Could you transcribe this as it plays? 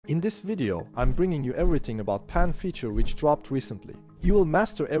In this video, I'm bringing you everything about pan feature which dropped recently. You will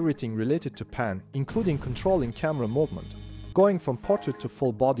master everything related to pan, including controlling camera movement, going from portrait to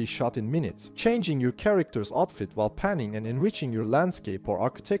full body shot in minutes, changing your character's outfit while panning, and enriching your landscape or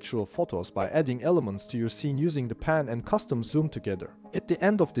architectural photos by adding elements to your scene using the pan and custom zoom together. At the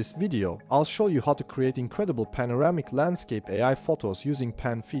end of this video, I'll show you how to create incredible panoramic landscape AI photos using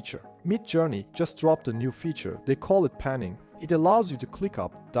pan feature. Midjourney just dropped a new feature, they call it panning. It allows you to click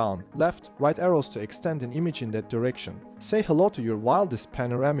up, down, left, right arrows to extend an image in that direction. Say hello to your wildest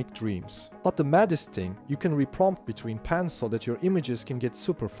panoramic dreams. But the maddest thing, you can reprompt between pans so that your images can get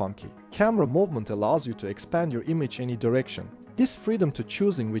super funky. Camera movement allows you to expand your image any direction. This freedom to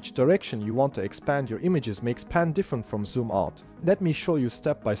choosing which direction you want to expand your images makes pan different from zoom out. Let me show you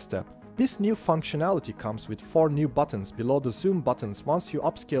step by step. This new functionality comes with 4 new buttons below the zoom buttons once you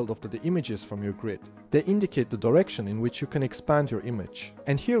upscaled after the images from your grid. They indicate the direction in which you can expand your image.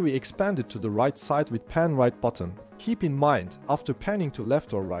 And here we expand it to the right side with pan right button. Keep in mind, after panning to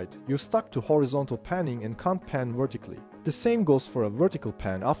left or right, you're stuck to horizontal panning and can't pan vertically. The same goes for a vertical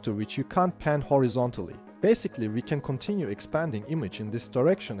pan, after which you can't pan horizontally. Basically, we can continue expanding image in this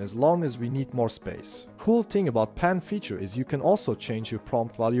direction as long as we need more space. Cool thing about pan feature is you can also change your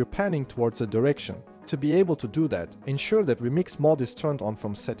prompt while you're panning towards a direction. To be able to do that, ensure that remix mode is turned on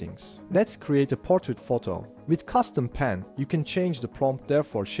from settings. Let's create a portrait photo. With custom pan, you can change the prompt,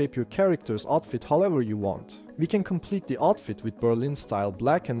 therefore shape your character's outfit however you want. We can complete the outfit with Berlin style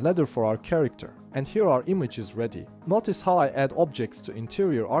black and leather for our character. And here our image is ready. Notice how I add objects to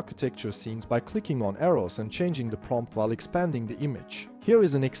interior architecture scenes by clicking on arrows and changing the prompt while expanding the image. Here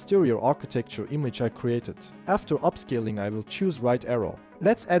is an exterior architecture image I created. After upscaling, I will choose right arrow.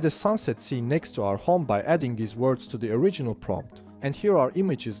 Let's add a sunset scene next to our home by adding these words to the original prompt. And here our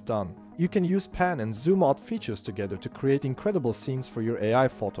image is done. You can use pan and zoom out features together to create incredible scenes for your AI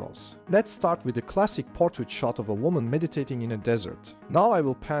photos. Let's start with a classic portrait shot of a woman meditating in a desert. Now I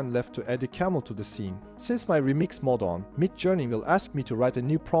will pan left to add a camel to the scene. Since my remix mode on, Midjourney will ask me to write a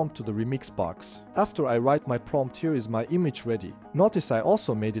new prompt to the remix box. After I write my prompt, here is my image ready. Notice I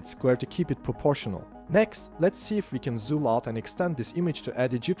also made it square to keep it proportional. Next, let's see if we can zoom out and extend this image to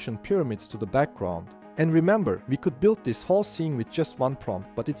add Egyptian pyramids to the background. And remember, we could build this whole scene with just one prompt,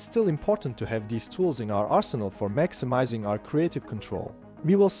 but it's still important to have these tools in our arsenal for maximizing our creative control.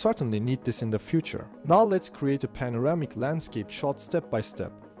 We will certainly need this in the future. Now let's create a panoramic landscape shot step by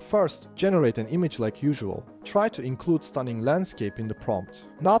step. First, generate an image like usual. Try to include stunning landscape in the prompt.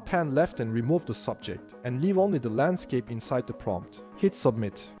 Now pan left and remove the subject, and leave only the landscape inside the prompt. Hit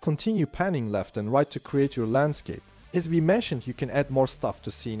submit. Continue panning left and right to create your landscape. As we mentioned, you can add more stuff to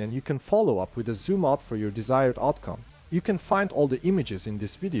scene and you can follow up with a zoom out for your desired outcome. You can find all the images in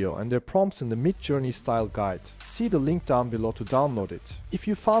this video and their prompts in the Midjourney style guide. See the link down below to download it. If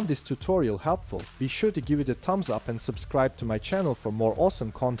you found this tutorial helpful, be sure to give it a thumbs up and subscribe to my channel for more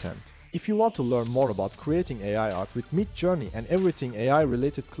awesome content. If you want to learn more about creating AI art with Midjourney and everything AI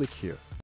related, click here.